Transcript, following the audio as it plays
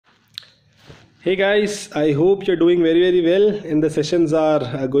Hey guys, I hope you're doing very well and the sessions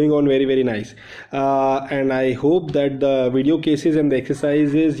are going on very nice. And I hope that the video cases and the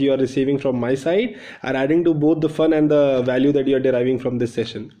exercises you are receiving from my side are adding to both the fun and the value that you are deriving from this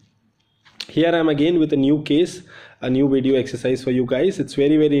session. Here I am again with a new case, a new video exercise for you guys. It's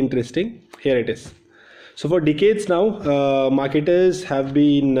very interesting. Here it is. So for decades now, marketers have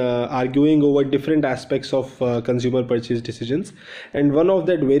been arguing over different aspects of consumer purchase decisions, and one of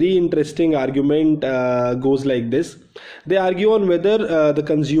that very interesting argument goes like this. They argue on whether the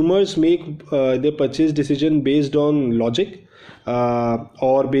consumers make their purchase decision based on logic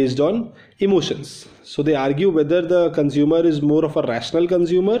or based on emotions. So they argue whether the consumer is more of a rational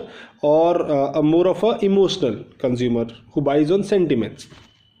consumer or a more of a emotional consumer who buys on sentiments.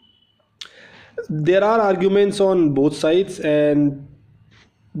 There are arguments on both sides and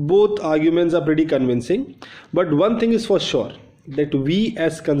both arguments are pretty convincing, but one thing is for sure, that we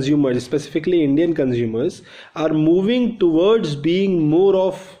as consumers, specifically Indian consumers, are moving towards being more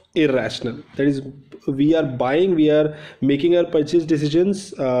of irrational. That is, we are making our purchase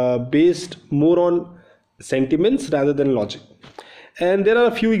decisions based more on sentiments rather than logic. And there are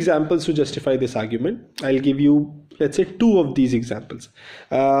a few examples to justify this argument. I'll give you, let's say, two of these examples.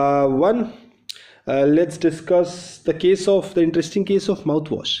 Let's discuss the interesting case of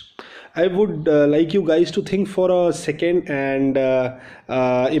mouthwash. I would like you guys to think for a second and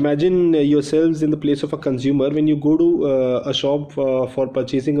imagine yourselves in the place of a consumer when you go to a shop for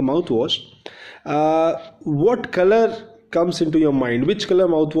purchasing a mouthwash. What color comes into your mind? Which color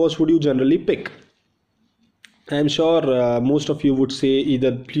mouthwash would you generally pick? I'm sure most of you would say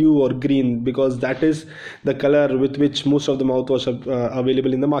either blue or green, because that is the color with which most of the mouthwash are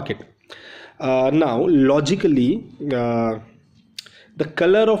available in the market. Now, logically, the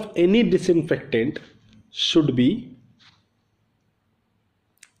color of any disinfectant should be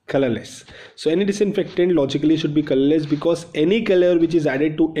colorless. So any disinfectant logically should be colorless, because any color which is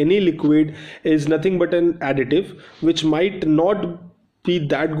added to any liquid is nothing but an additive which might not be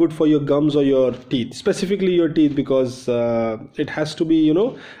that good for your gums or your teeth, specifically your teeth, because it has to be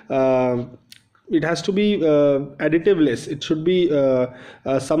additiveless. It should be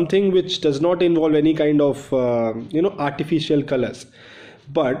something which does not involve any kind of artificial colors.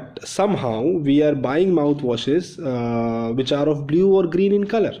 But somehow we are buying mouthwashes which are of blue or green in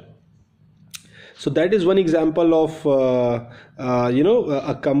color. So that is one example of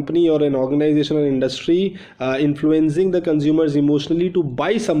a company or an organization or industry influencing the consumers emotionally to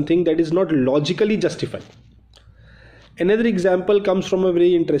buy something that is not logically justified. Another example comes from a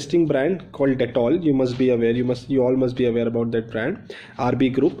very interesting brand called Dettol. You must be aware. You all must be aware about that brand,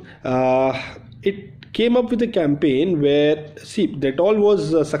 RB Group. It came up with a campaign where, Dettol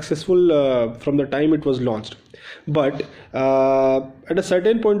was successful from the time it was launched, but at a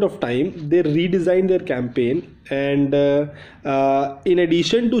certain point of time they redesigned their campaign, and in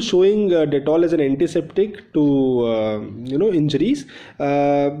addition to showing Dettol as an antiseptic to injuries,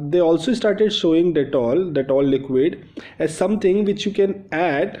 they also started showing Dettol liquid as something which you can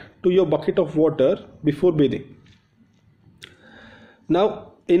add to your bucket of water before bathing. Now,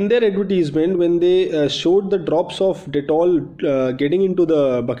 in their advertisement, when they showed the drops of Dettol getting into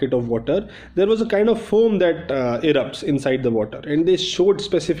the bucket of water, there was a kind of foam that erupts inside the water, and they showed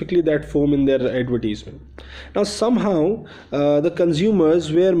specifically that foam in their advertisement. Now, somehow the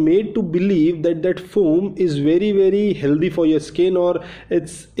consumers were made to believe that that foam is very healthy for your skin, or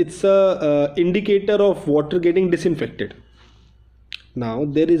it's a indicator of water getting disinfected. Now,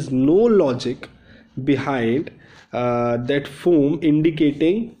 there is no logic behind that foam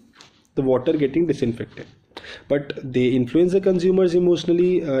indicating the water getting disinfected, but they influence the consumers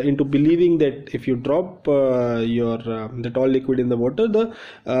emotionally into believing that if you drop your Dettol liquid in the water, the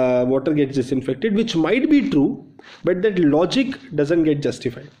water gets disinfected, which might be true, but that logic doesn't get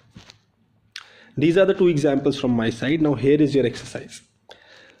justified. These are the two examples from my side. Now here is your exercise.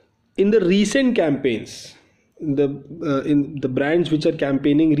 In the recent campaigns, in the brands which are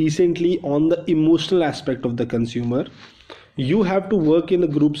campaigning recently on the emotional aspect of the consumer, you have to work in the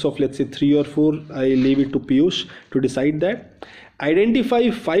groups of, let's say, 3 or 4. I leave it to Piyush to decide that.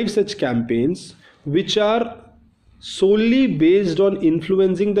 Identify 5 such campaigns which are solely based on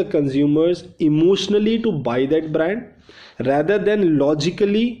influencing the consumers emotionally to buy that brand, rather than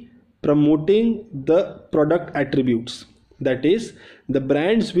logically promoting the product attributes. That is, the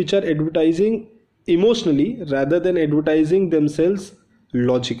brands which are advertising emotionally rather than advertising themselves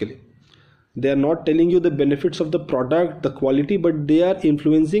logically. They are not telling you the benefits of the product, the quality, but they are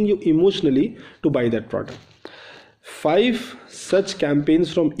influencing you emotionally to buy that product. 5 such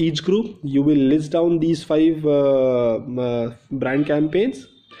campaigns from each group. You will list down these 5 brand campaigns.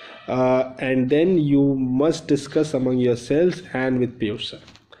 and then you must discuss among yourselves and with Piyush sir.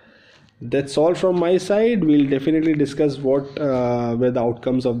 That's all from my side. We'll definitely discuss what were the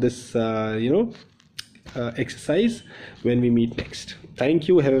outcomes of this exercise when we meet next. Thank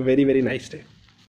you. Have a very, very nice day.